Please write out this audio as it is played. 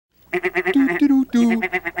Do-do-do-do.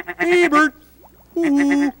 Hey, Bert.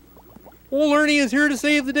 Ooh. Old Ernie is here to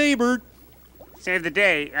save the day, Bert. Save the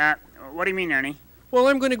day? What do you mean, Ernie? Well,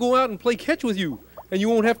 I'm going to go out and play catch with you, and you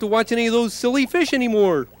won't have to watch any of those silly fish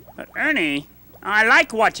anymore. Ernie, I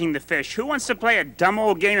like watching the fish. Who wants to play a dumb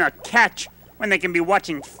old game of catch when they can be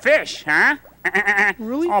watching fish, huh?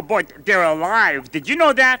 Really? Oh, boy, they're alive. Did you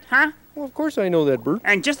know that, huh? Well, of course I know that, Bert.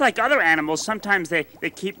 And just like other animals, sometimes they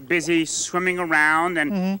keep busy swimming around,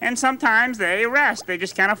 and sometimes they rest. They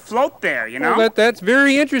just kind of float there, you know? Well, that's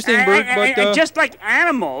very interesting, Bert, but... And just like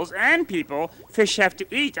animals and people, fish have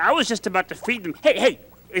to eat. I was just about to feed them. Hey,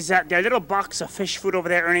 is that their little box of fish food over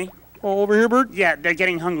there, Ernie? Oh, over here, Bert? Yeah, they're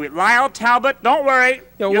getting hungry. Lyle, Talbot, don't worry.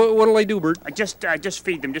 Yeah, what'll I do, Bert? Just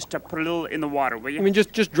feed them, just to put a little in the water, will you? I mean,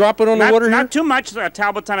 just drop it on the water here? Not too much.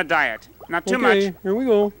 Talbot's on a diet. Not too much. Okay, here we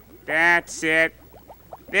go. That's it.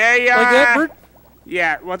 There you are. Like that, Bert?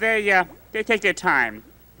 Yeah, well, they take their time.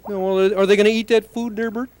 No, well, are they going to eat that food there,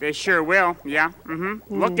 Bert? They sure will, yeah.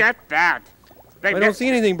 Look at that. I don't see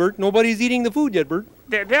anything, Bert. Nobody's eating the food yet, Bert.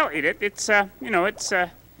 They'll eat it. It's,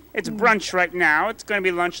 it's brunch right now. It's going to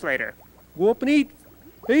be lunch later. Go up and eat.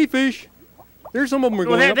 Hey, fish. There's some of them are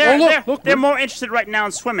going up. Look, they're Bert. more interested right now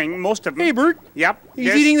in swimming, most of them. Hey, Bert. Yep.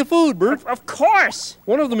 He's eating the food, Bert. Of course.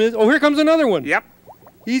 One of them is. Oh, here comes another one. Yep.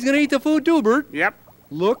 He's going to eat the food too, Bert. Yep.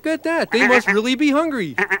 Look at that. They must really be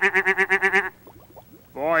hungry.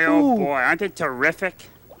 Boy, oh boy, aren't they terrific?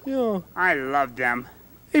 Yeah. I love them.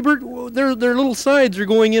 Hey, Bert, their little sides are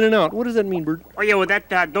going in and out. What does that mean, Bert? Oh, yeah,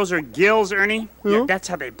 well, those are gills, Ernie. Huh? Yeah, that's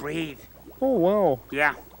how they breathe. Oh, wow.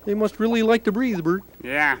 Yeah. They must really like to breathe, Bert.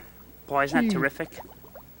 Yeah. Boy, isn't that terrific?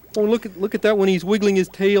 Oh, look at that when he's wiggling his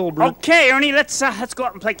tail, Bert. Okay, Ernie, let's go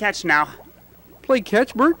out and play catch now. Play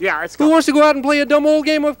catch, Bert? Yeah, let's go. Who wants to go out and play a dumb old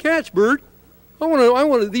game of catch, Bert? I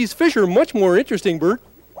want to. These fish are much more interesting, Bert.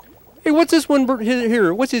 Hey, what's this one, Bert?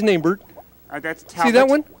 Here, what's his name, Bert? That's Talbot. See that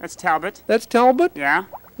one? That's Talbot. That's Talbot? Yeah.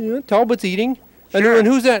 Yeah, Talbot's eating. Sure. And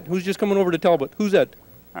who's that? Who's just coming over to Talbot? Who's that?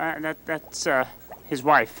 That's his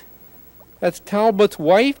wife. That's Talbot's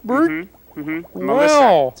wife, Bert? Wow.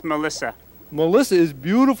 Wow. It's Melissa. Melissa is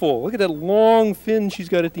beautiful. Look at that long fin she's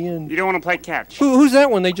got at the end. You don't want to play catch. Who's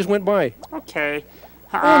that one? They just went by. Okay.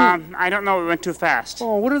 I don't know. It went too fast.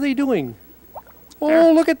 Oh, what are they doing?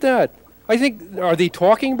 Oh, look at that. I think, are they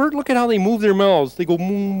talking, Bert? Look at how they move their mouths. They go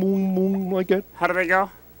moong, moong, moong, like that. How do they go?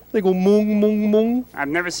 They go moong, moong, moong. I've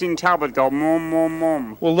never seen Talbot go moom, moom,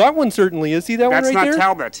 moom. Well, that one certainly is. See that one right there? That's not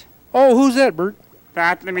Talbot. Oh, who's that, Bert?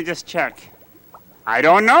 Let me just check. I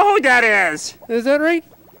don't know who that is. Is that right?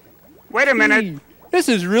 Wait a minute. Gee, this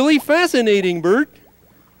is really fascinating, Bert.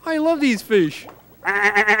 I love these fish.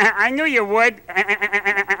 I knew you would.